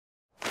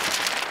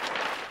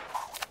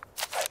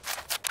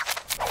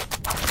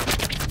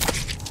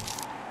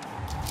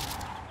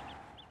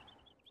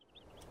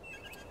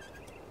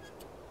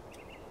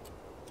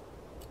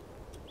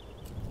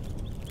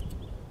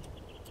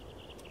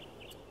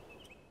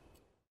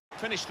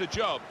finish the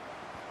job.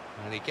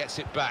 And he gets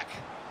it back.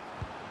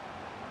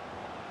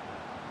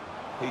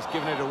 He's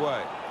given it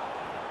away.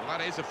 Well,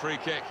 that is a free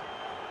kick.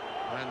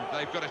 And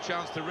they've got a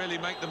chance to really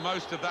make the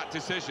most of that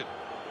decision.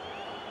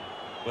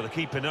 Well, the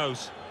keeper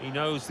knows. He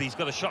knows he's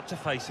got a shot to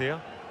face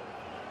here.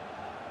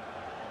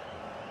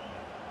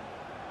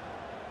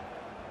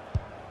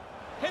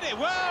 Hit it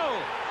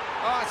well!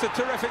 Oh, it's a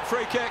terrific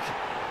free kick.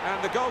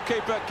 And the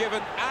goalkeeper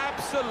given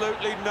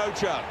absolutely no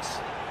chance.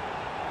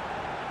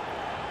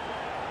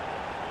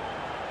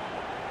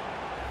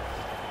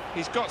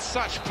 He's got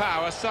such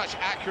power, such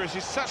accuracy,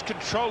 such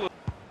control.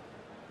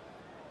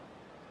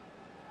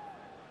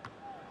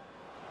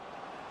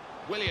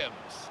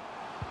 Williams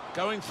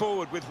going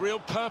forward with real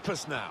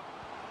purpose now.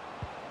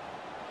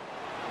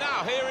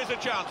 Now here is a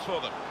chance for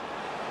them.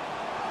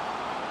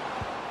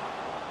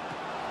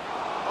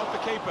 Off the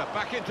keeper,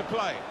 back into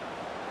play.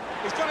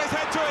 He's got his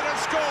head to it and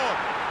scored.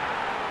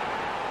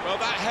 Well,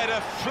 that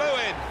header flew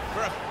in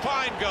for a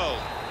fine goal.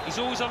 He's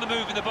always on the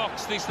move in the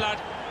box, this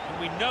lad, and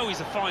we know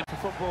he's a fine...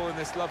 Football in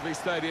this lovely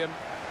stadium.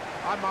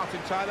 I'm Martin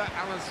Tyler,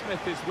 Alan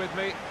Smith is with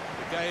me.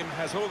 The game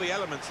has all the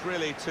elements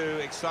really to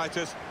excite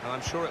us, and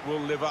I'm sure it will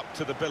live up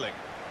to the billing.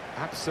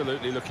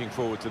 Absolutely looking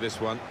forward to this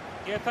one.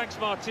 Yeah, thanks,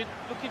 Martin.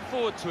 Looking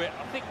forward to it.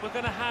 I think we're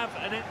going to have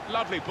an...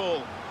 Lovely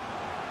ball.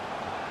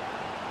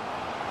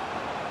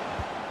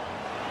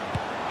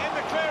 In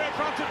the clear in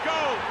front of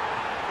goal.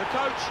 The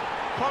coach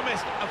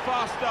promised a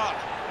fast start,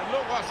 and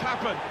look what's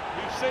happened.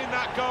 You've seen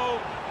that goal,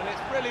 and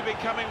it's really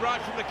been coming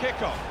right from the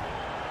kickoff.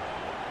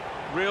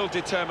 Real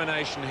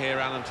determination here,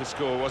 Alan, to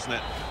score, wasn't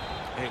it?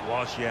 It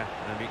was, yeah,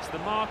 and it's the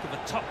mark of a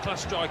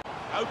top-class striker.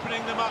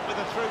 Opening them up with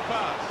a through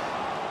pass.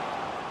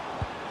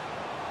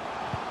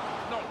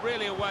 Not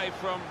really away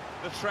from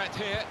the threat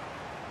here.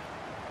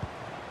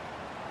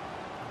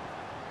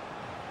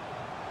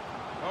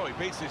 Oh, he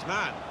beats his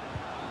man.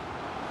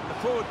 And the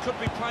forward could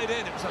be played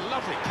in. It was a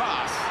lovely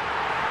pass.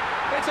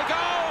 It's a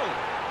goal!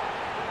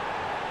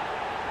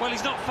 Well,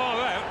 he's not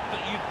far out,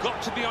 but you've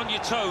got to be on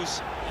your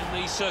toes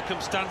in these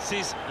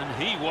circumstances,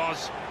 and he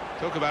was.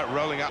 Talk about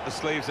rolling up the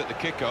sleeves at the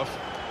kickoff,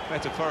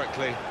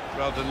 metaphorically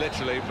rather than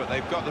literally, but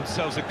they've got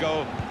themselves a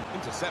goal.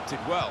 Intercepted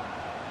well.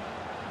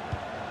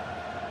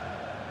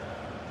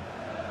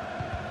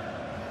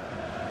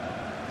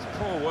 It's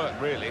poor work,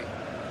 really.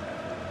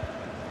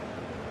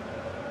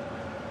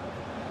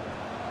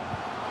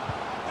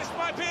 This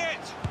might be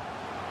it!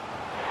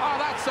 Oh,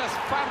 that's a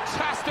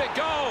fantastic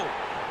goal!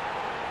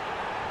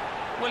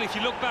 Well, if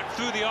you look back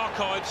through the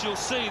archives, you'll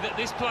see that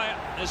this player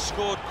has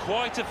scored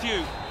quite a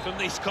few from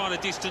these kind of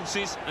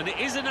distances, and it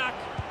is a knack.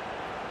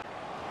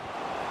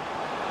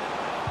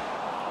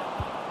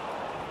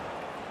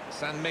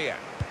 Sanmia.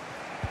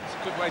 It's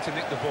a good way to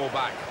nick the ball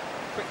back.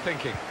 Quick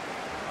thinking.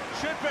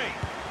 Should be.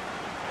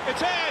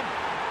 It's in!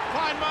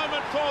 Fine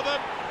moment for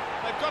them.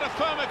 They've got a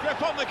firmer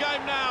grip on the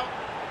game now.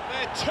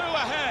 They're 2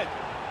 ahead.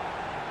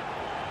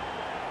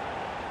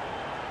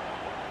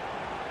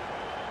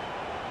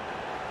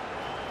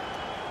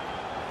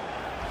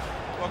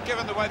 Well,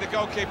 given the way the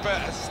goalkeeper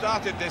has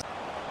started this...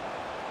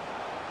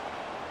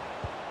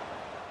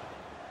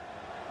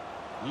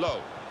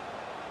 Low.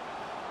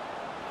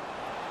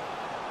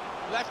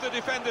 Left the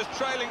defenders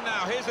trailing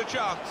now. Here's a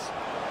chance.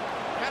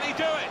 Can he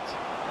do it?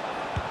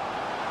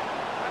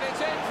 And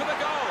it's in for the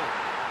goal.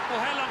 Well,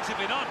 how long's it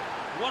been on?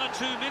 1 or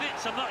 2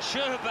 minutes? I'm not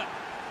sure, but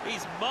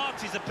he's marked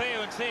his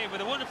appearance here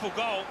with a wonderful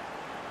goal.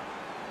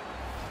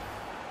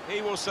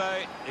 He will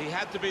say he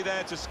had to be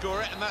there to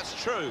score it, and that's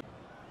true.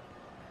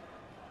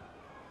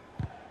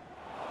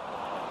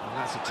 And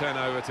that's a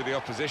turnover to the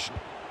opposition.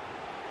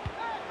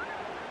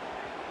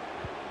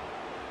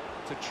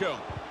 To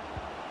Chung.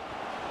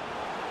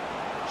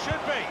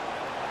 Should be.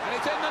 And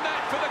it's in the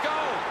net for the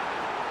goal.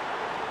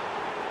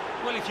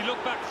 Well, if you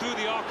look back through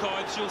the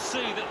archives, you'll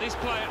see that this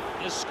player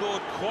has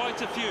scored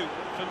quite a few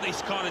from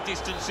these kind of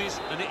distances,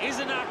 and it is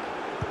a knack.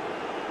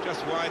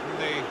 Just widen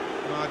the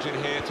margin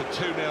here to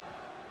 2-0.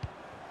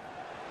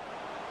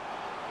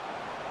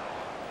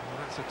 And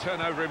that's a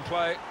turnover in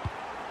play.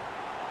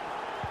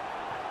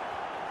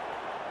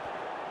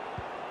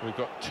 We've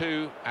got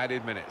 2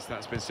 added minutes.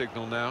 That's been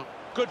signalled now.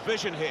 Good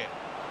vision here.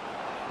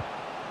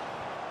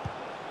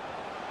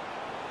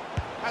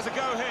 Has a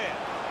go here.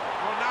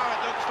 Well, now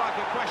it looks like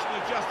a question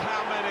of just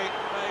how many.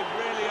 They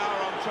really are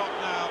on top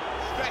now,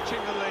 stretching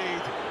the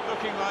lead,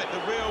 looking like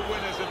the real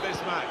winners of this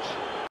match.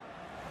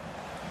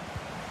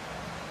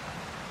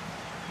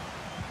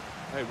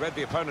 They read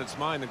the opponent's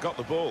mind and got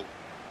the ball.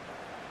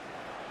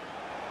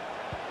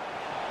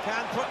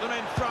 Can put them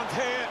in front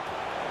here,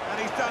 and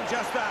he's done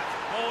just that.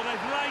 Oh,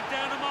 they've laid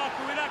down a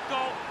marker with that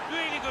goal.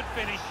 Really good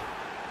finish.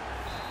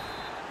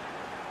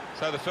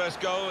 So the first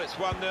goal, it's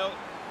 1-0.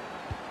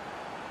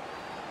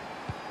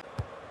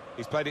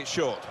 He's played it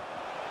short.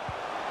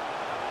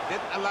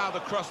 Didn't allow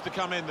the cross to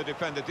come in, the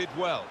defender did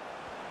well.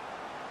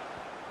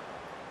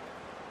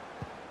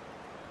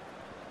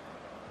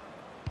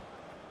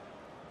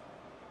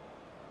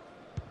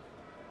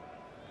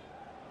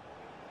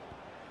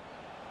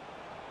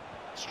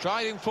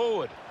 Striding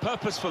forward,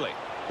 purposefully.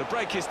 The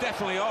break is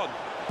definitely on.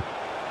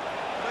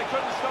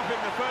 couldn't stop him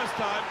the first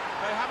time,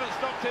 they haven't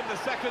stopped him the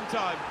second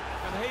time,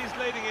 and he's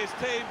leading his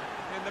team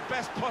in the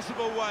best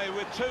possible way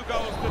with 2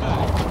 goals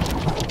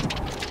today.